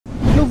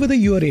whether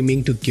you are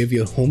aiming to give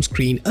your home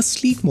screen a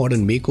sleek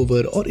modern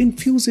makeover or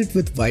infuse it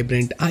with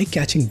vibrant,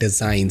 eye-catching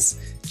designs,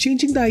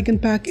 changing the icon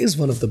pack is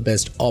one of the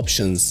best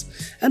options.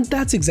 And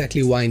that's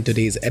exactly why in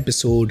today's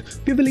episode,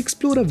 we will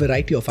explore a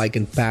variety of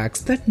icon packs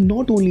that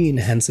not only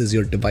enhances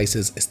your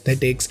device's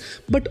aesthetics,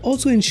 but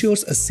also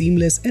ensures a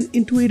seamless and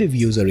intuitive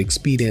user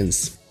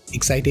experience.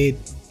 Excited?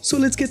 So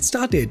let's get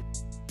started.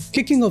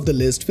 Kicking off the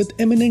list with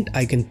Eminent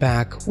Icon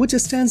Pack, which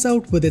stands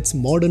out with its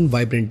modern,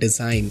 vibrant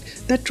design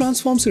that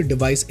transforms your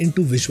device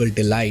into visual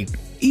delight.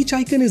 Each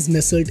icon is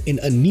nestled in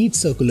a neat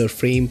circular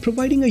frame,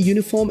 providing a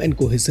uniform and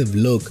cohesive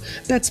look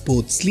that's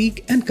both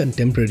sleek and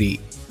contemporary.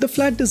 The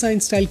flat design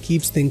style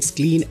keeps things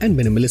clean and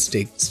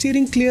minimalistic,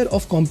 steering clear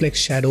of complex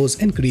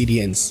shadows and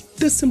gradients.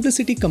 This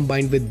simplicity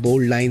combined with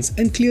bold lines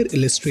and clear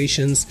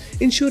illustrations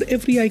ensure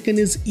every icon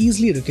is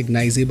easily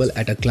recognizable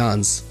at a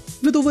glance.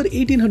 With over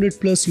 1800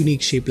 plus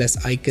unique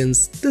shapeless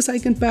icons, this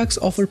icon packs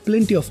offer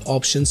plenty of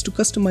options to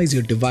customize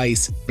your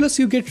device. Plus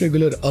you get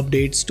regular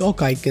updates,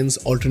 stock icons,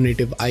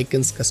 alternative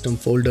icons, custom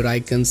folder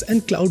icons,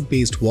 and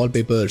cloud-based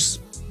wallpapers.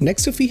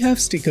 Next up we have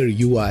Sticker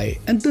UI,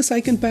 and this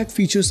icon pack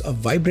features a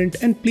vibrant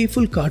and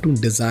playful cartoon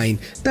design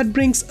that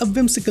brings a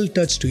whimsical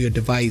touch to your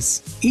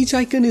device. Each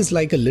icon is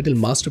like a little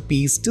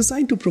masterpiece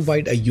designed to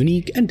provide a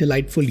unique and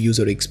delightful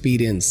user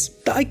experience.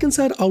 The icons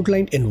are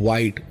outlined in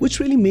white, which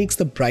really makes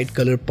the bright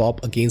color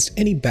pop against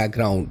any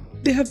background.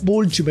 They have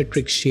bold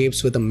geometric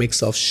shapes with a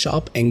mix of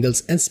sharp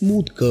angles and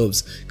smooth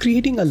curves,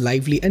 creating a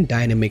lively and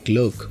dynamic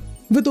look.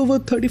 With over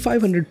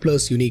 3500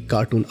 plus unique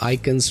cartoon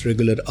icons,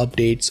 regular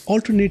updates,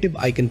 alternative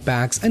icon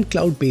packs, and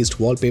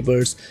cloud-based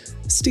wallpapers,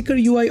 Sticker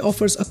UI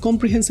offers a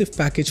comprehensive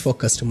package for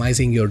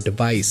customizing your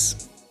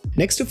device.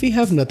 Next up we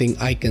have Nothing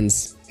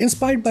Icons.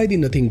 Inspired by the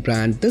Nothing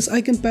brand, this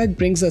icon pack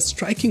brings a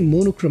striking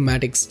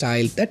monochromatic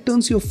style that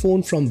turns your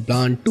phone from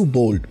bland to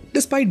bold.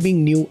 Despite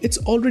being new, it's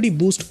already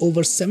boasts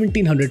over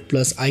 1700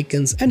 plus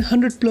icons and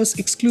 100 plus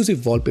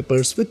exclusive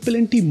wallpapers with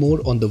plenty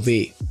more on the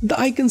way. The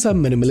icons are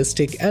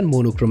minimalistic and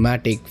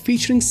monochromatic,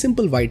 featuring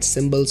simple white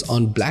symbols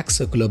on black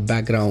circular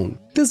background.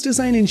 This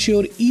design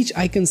ensures each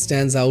icon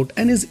stands out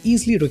and is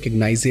easily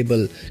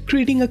recognizable,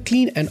 creating a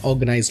clean and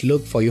organized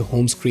look for your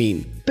home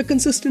screen. The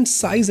consistent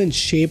size and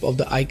shape of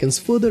the icons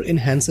further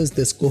enhances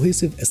this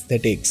cohesive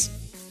aesthetics.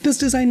 This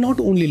design not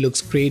only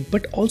looks great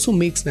but also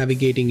makes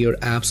navigating your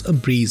apps a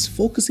breeze,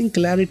 focusing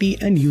clarity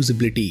and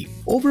usability.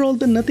 Overall,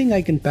 the Nothing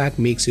Icon Pack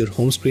makes your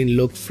home screen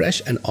look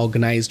fresh and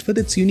organized with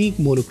its unique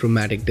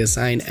monochromatic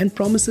design and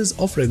promises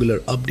of regular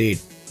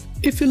update.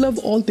 If you love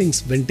all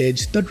things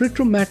vintage, the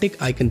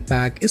Retromatic Icon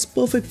Pack is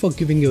perfect for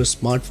giving your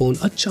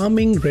smartphone a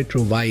charming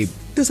retro vibe.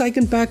 This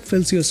icon pack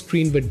fills your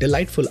screen with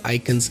delightful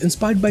icons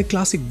inspired by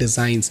classic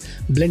designs,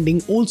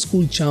 blending old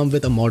school charm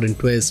with a modern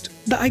twist.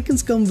 The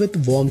icons come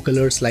with warm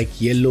colors like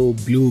yellow,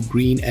 blue,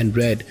 green and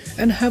red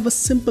and have a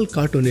simple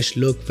cartoonish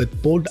look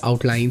with bold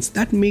outlines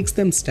that makes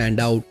them stand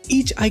out.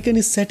 Each icon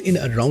is set in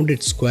a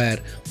rounded square,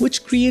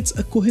 which creates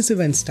a cohesive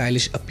and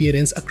stylish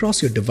appearance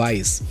across your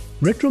device.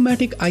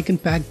 Retromatic Icon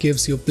Pack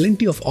gives you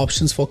plenty of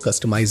options for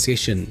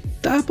customization.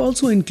 The app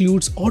also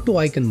includes auto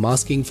icon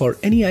masking for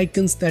any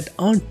icons that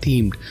aren't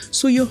themed,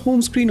 so your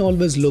home screen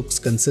always looks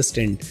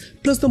consistent.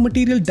 Plus the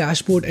material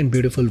dashboard and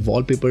beautiful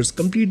wallpapers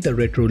complete the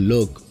retro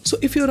look. So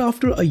if you're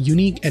after a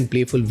unique and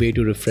playful way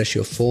to refresh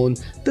your phone,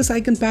 this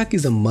icon pack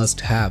is a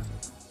must-have.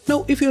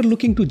 Now if you're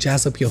looking to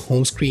jazz up your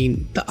home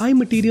screen, the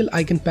iMaterial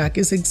Icon Pack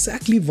is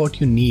exactly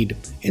what you need.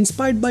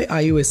 Inspired by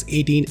iOS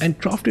 18 and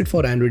crafted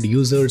for Android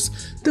users,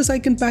 this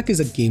icon pack is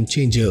a game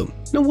changer.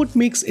 Now what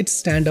makes it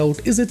stand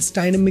out is its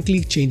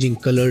dynamically changing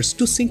colors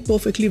to sync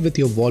perfectly with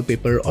your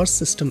wallpaper or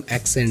system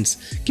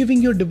accents,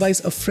 giving your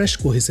device a fresh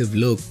cohesive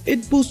look.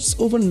 It boasts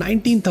over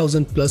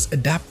 19,000 plus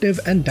adaptive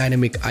and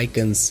dynamic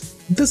icons.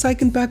 This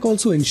icon pack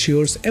also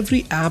ensures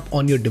every app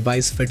on your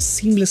device fits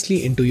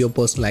seamlessly into your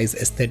personalized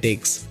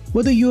aesthetics.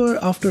 Whether you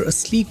are after a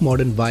sleek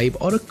modern vibe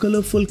or a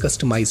colorful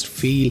customized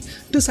feel,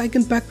 this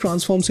icon pack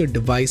transforms your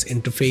device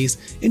interface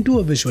into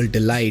a visual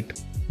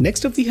delight.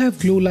 Next up we have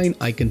GlowLine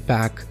Icon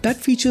Pack that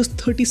features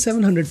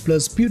 3700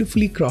 plus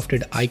beautifully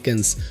crafted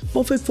icons,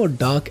 perfect for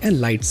dark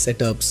and light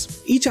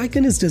setups. Each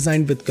icon is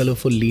designed with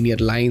colorful linear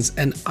lines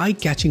and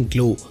eye-catching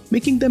glow,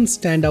 making them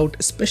stand out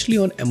especially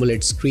on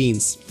AMOLED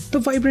screens. The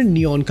vibrant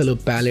neon color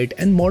palette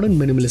and modern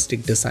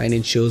minimalistic design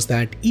ensures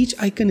that each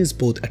icon is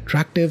both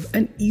attractive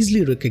and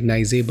easily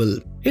recognizable.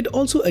 It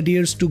also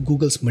adheres to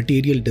Google's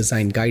material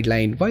design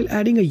guideline while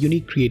adding a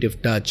unique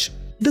creative touch.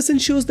 This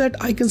ensures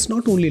that icons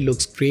not only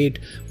looks great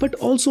but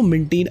also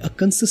maintain a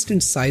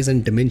consistent size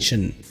and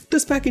dimension.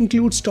 This pack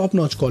includes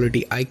top-notch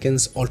quality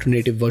icons,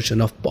 alternative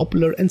version of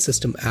popular and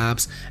system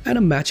apps, and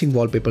a matching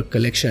wallpaper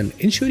collection,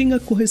 ensuring a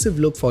cohesive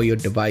look for your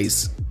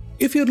device.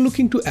 If you're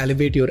looking to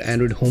elevate your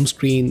Android home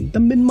screen, the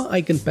Minma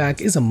Icon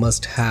Pack is a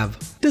must-have.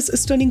 This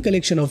stunning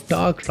collection of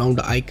dark, round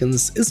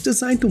icons is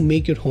designed to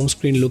make your home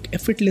screen look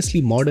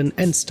effortlessly modern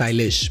and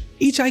stylish.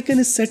 Each icon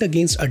is set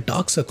against a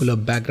dark circular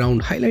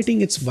background,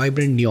 highlighting its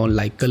vibrant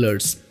neon-like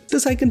colors.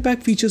 This icon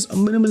pack features a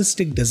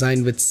minimalistic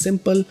design with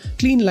simple,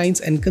 clean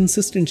lines and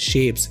consistent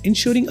shapes,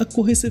 ensuring a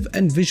cohesive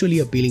and visually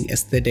appealing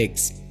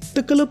aesthetics.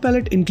 The color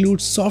palette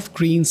includes soft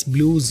greens,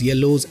 blues,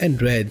 yellows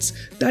and reds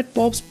that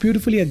pops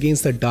beautifully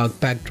against the dark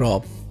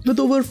backdrop. With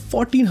over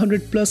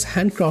 1400 plus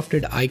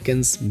handcrafted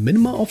icons,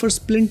 Minma offers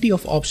plenty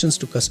of options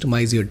to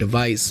customize your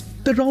device.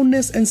 The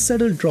roundness and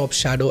subtle drop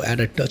shadow add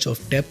a touch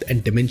of depth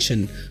and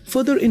dimension,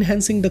 further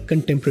enhancing the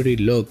contemporary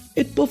look.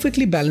 It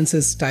perfectly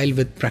balances style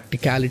with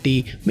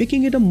practicality,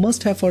 making it a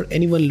must-have for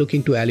anyone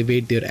looking to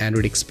elevate their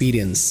Android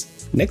experience.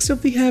 Next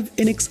up we have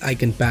Enix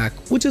Icon Pack,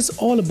 which is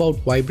all about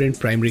vibrant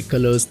primary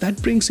colors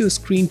that brings your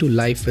screen to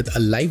life with a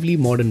lively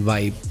modern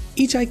vibe.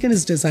 Each icon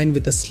is designed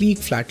with a sleek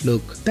flat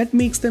look that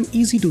makes them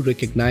easy to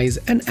recognize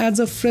and adds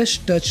a fresh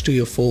touch to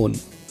your phone.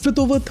 With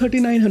over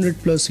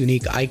 3900 plus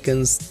unique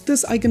icons,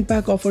 this icon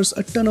pack offers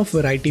a ton of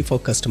variety for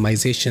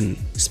customization.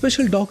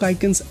 Special dock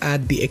icons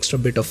add the extra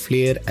bit of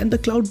flair, and the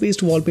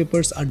cloud-based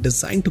wallpapers are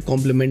designed to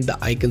complement the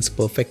icons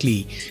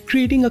perfectly,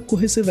 creating a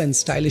cohesive and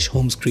stylish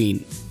home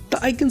screen.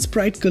 The icons'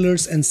 bright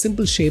colors and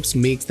simple shapes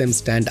makes them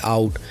stand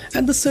out,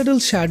 and the subtle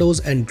shadows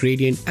and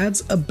gradient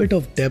adds a bit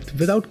of depth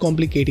without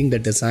complicating the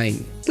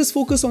design. This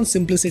focus on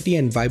simplicity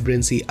and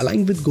vibrancy,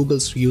 aligned with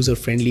Google's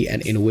user-friendly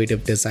and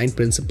innovative design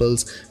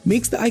principles,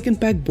 makes the icon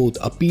pack both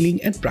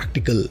appealing and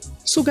practical.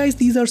 So guys,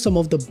 these are some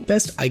of the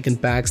best icon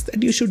packs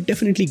that you should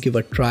definitely give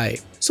a try.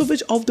 So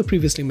which of the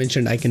previously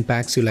mentioned icon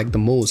packs you like the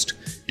most?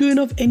 Do you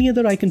know of any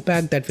other icon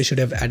pack that we should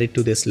have added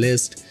to this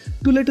list?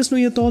 Do let us know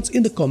your thoughts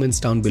in the comments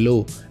down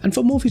below. And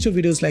for more future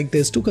videos like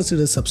this, do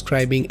consider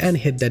subscribing and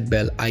hit that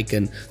bell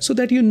icon so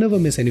that you never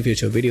miss any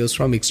future videos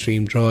from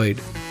Extreme Droid.